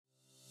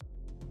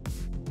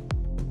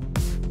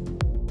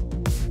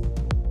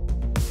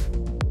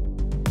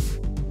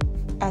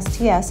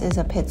STS is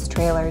a Pitts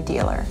trailer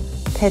dealer.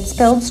 Pitts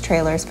builds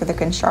trailers for the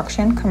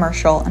construction,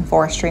 commercial, and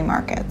forestry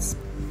markets.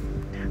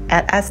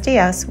 At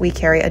STS, we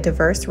carry a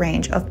diverse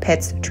range of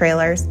Pitts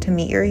trailers to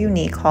meet your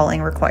unique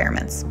hauling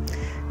requirements.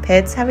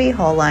 Pitts Heavy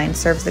Haul Line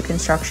serves the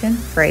construction,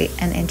 freight,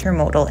 and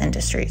intermodal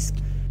industries.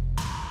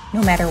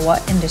 No matter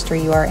what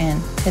industry you are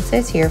in, Pitts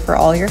is here for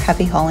all your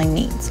heavy hauling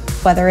needs,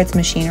 whether it's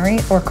machinery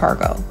or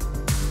cargo.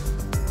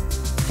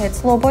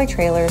 Pitts Lowboy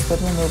Trailers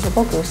with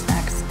removable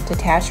goosenecks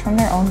detach from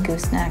their own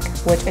gooseneck,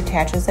 which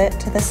attaches it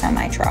to the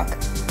semi-truck.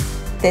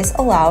 This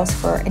allows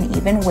for an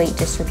even weight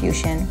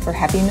distribution for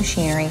heavy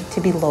machinery to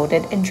be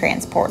loaded and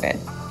transported.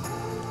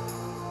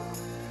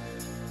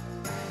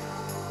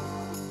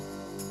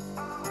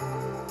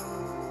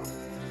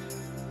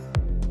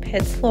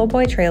 Pitts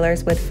Lowboy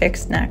Trailers with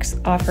fixed necks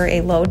offer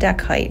a low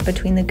deck height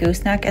between the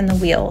gooseneck and the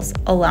wheels,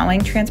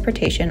 allowing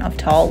transportation of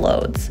tall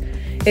loads.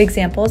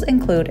 Examples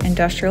include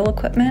industrial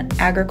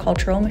equipment,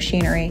 agricultural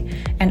machinery,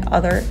 and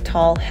other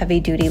tall,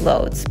 heavy-duty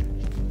loads.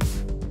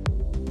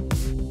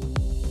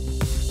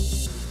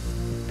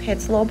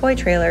 Pitts Lowboy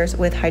Trailers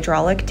with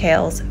hydraulic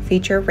tails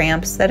feature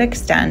ramps that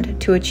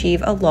extend to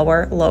achieve a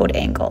lower load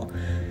angle.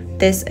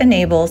 This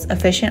enables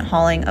efficient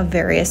hauling of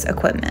various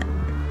equipment.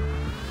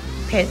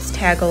 Pitts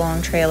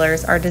tag-along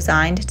trailers are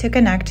designed to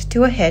connect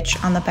to a hitch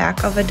on the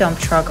back of a dump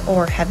truck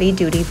or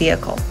heavy-duty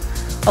vehicle,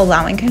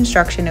 allowing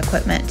construction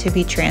equipment to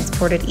be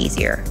transported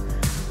easier.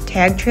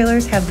 Tag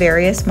trailers have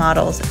various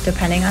models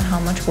depending on how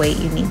much weight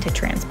you need to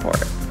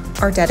transport.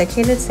 Our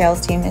dedicated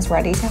sales team is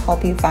ready to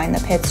help you find the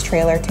Pitts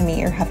trailer to meet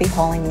your heavy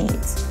hauling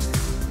needs.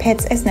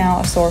 Pitts is now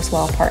a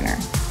Sourcewell partner,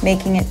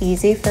 making it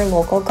easy for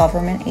local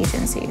government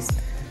agencies.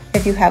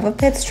 If you have a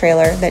Pitts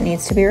trailer that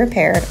needs to be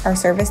repaired, our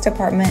service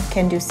department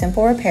can do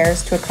simple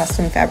repairs to a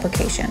custom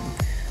fabrication.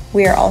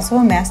 We are also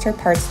a master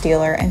parts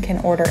dealer and can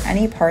order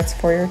any parts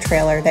for your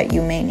trailer that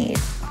you may need.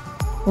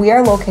 We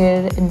are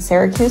located in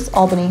Syracuse,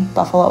 Albany,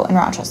 Buffalo, and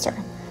Rochester.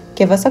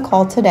 Give us a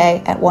call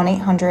today at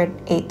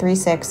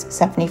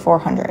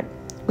 1-800-836-7400.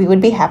 We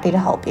would be happy to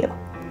help you.